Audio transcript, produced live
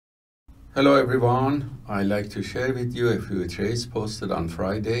Hello everyone, I'd like to share with you a few trades posted on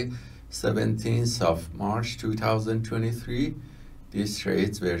Friday, 17th of March 2023. These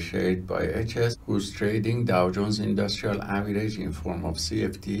trades were shared by HS, who's trading Dow Jones Industrial Average in form of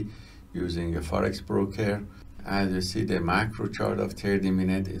CFD using a Forex broker. As you see, the macro chart of 30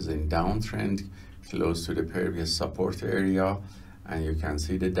 minutes is in downtrend close to the previous support area, and you can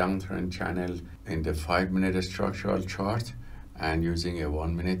see the downtrend channel in the 5-minute structural chart. And using a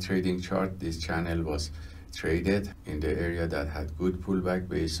 1-minute trading chart, this channel was traded in the area that had good pullback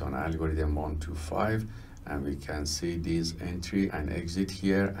based on algorithm 125, and we can see these entry and exit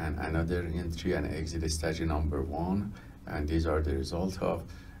here, and another entry and exit strategy number 1, and these are the result of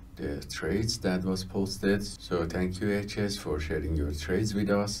the trades that was posted. So thank you HS for sharing your trades with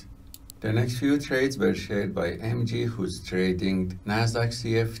us. The next few trades were shared by MG, who's trading Nasdaq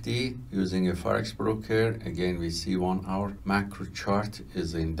CFD using a Forex broker. Again, we see 1 hour macro chart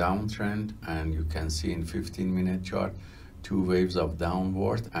is in downtrend, and you can see in 15-minute chart 2 waves of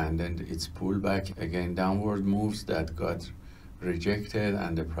downward, and then it's pullback again, downward moves that got rejected,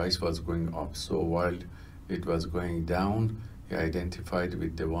 and the price was going up. So while it was going down, he identified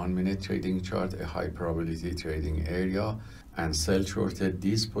with the 1-minute trading chart a high probability trading area and sell shorted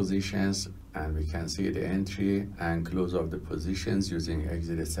these positions, and we can see the entry and close of the positions using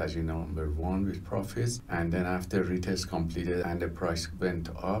exit strategy number 1 with profits. And then after retest completed and the price went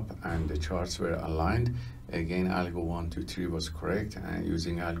up and the charts were aligned, again algo 1 to 3 was correct, and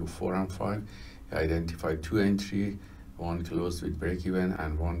using algo 4 and 5 he identified 2 entry, 1 closed with break even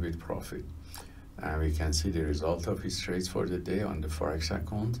and 1 with profit. And we can see the result of his trades for the day on the Forex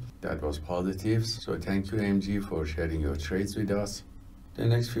account. That was positive. So thank you MG for sharing your trades with us. The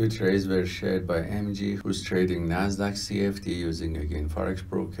next few trades were shared by MG, who's trading Nasdaq CFD using again Forex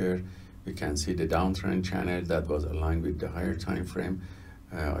broker. We can see the downtrend channel that was aligned with the higher time frame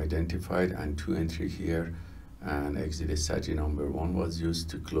identified, and 2 entry here, and exit strategy number 1 was used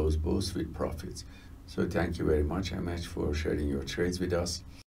to close both with profits. So thank you very much MH for sharing your trades with us.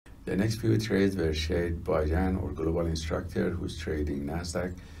 The next few trades were shared by Jan, or global instructor, who's trading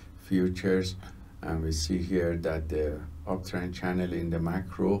Nasdaq futures, and we see here that the uptrend channel in the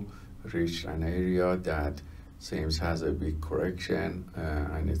macro reached an area that seems has a big correction,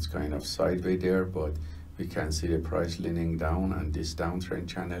 and it's kind of sideways there, but we can see the price leaning down, and this downtrend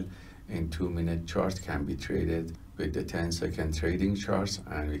channel in 2-minute chart can be traded with the 10-second trading charts,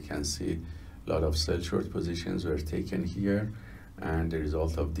 and we can see a lot of sell short positions were taken here. And the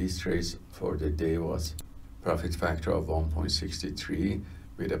result of these trades for the day was profit factor of 1.63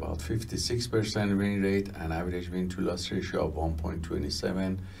 with about 56% win rate and average win to loss ratio of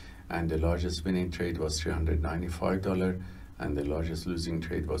 1.27, and the largest winning trade was $395 and the largest losing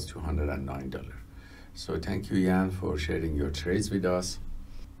trade was $209. So thank you Jan for sharing your trades with us.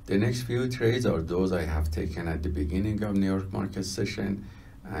 The next few trades are those I have taken at the beginning of New York market session,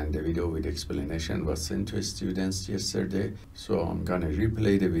 and the video with explanation was sent to students yesterday, so I'm gonna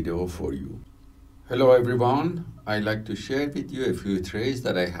replay the video for you. Hello everyone, I'd like to share with you a few trades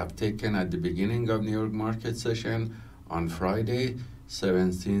that I have taken at the beginning of New York market session on Friday,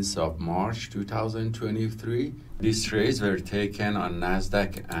 17th of March 2023. These trades were taken on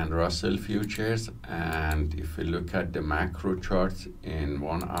Nasdaq and Russell futures, and if we look at the macro chart in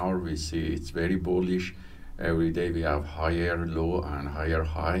 1 hour, we see it's very bullish. Every day we have higher low and higher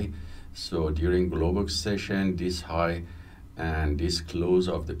high. So during Globex session, this high and this close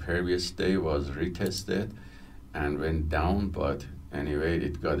of the previous day was retested and went down, but anyway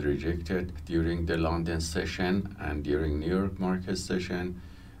it got rejected during the London session. And during New York market session,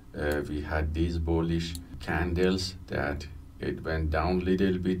 we had these bullish candles that it went down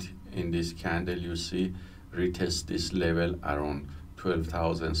little bit. In this candle you see retest this level around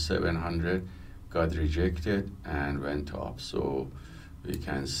 12,700, got rejected and went up. So we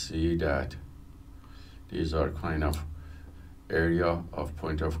can see that these are kind of area of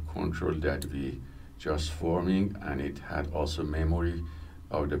point of control that we just forming, and it had also memory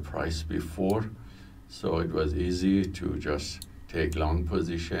of the price before, so it was easy to just take long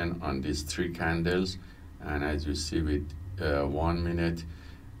position on these 3 candles. And as you see with 1-minute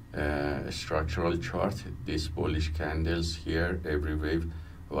structural chart, these bullish candles here, every wave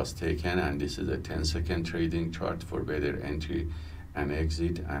was taken, and this is a 10-second trading chart for better entry and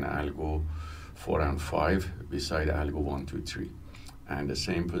exit, and algo 4 and 5 beside algo 1 to 3, and the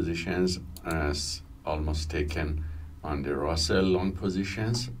same positions as almost taken on the Russell long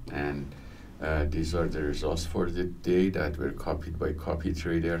positions. And these are the results for the day that were copied by copy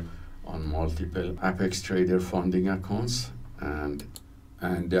trader on multiple Apex Trader funding accounts, and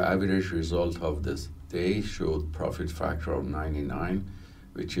the average result of this day showed profit factor of 99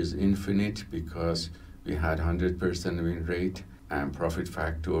 which is infinite because we had 100% win rate, and profit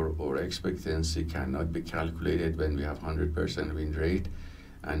factor or expectancy cannot be calculated when we have 100% win rate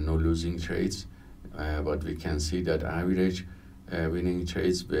and no losing trades. But we can see that average winning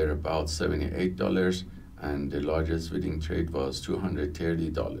trades were about $78, and the largest winning trade was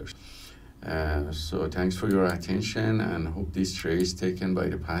 $230. So thanks for your attention, and hope this trades taken by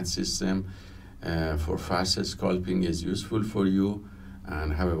the PAAT system for fast scalping is useful for you,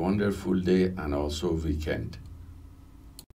 and have a wonderful day and also weekend.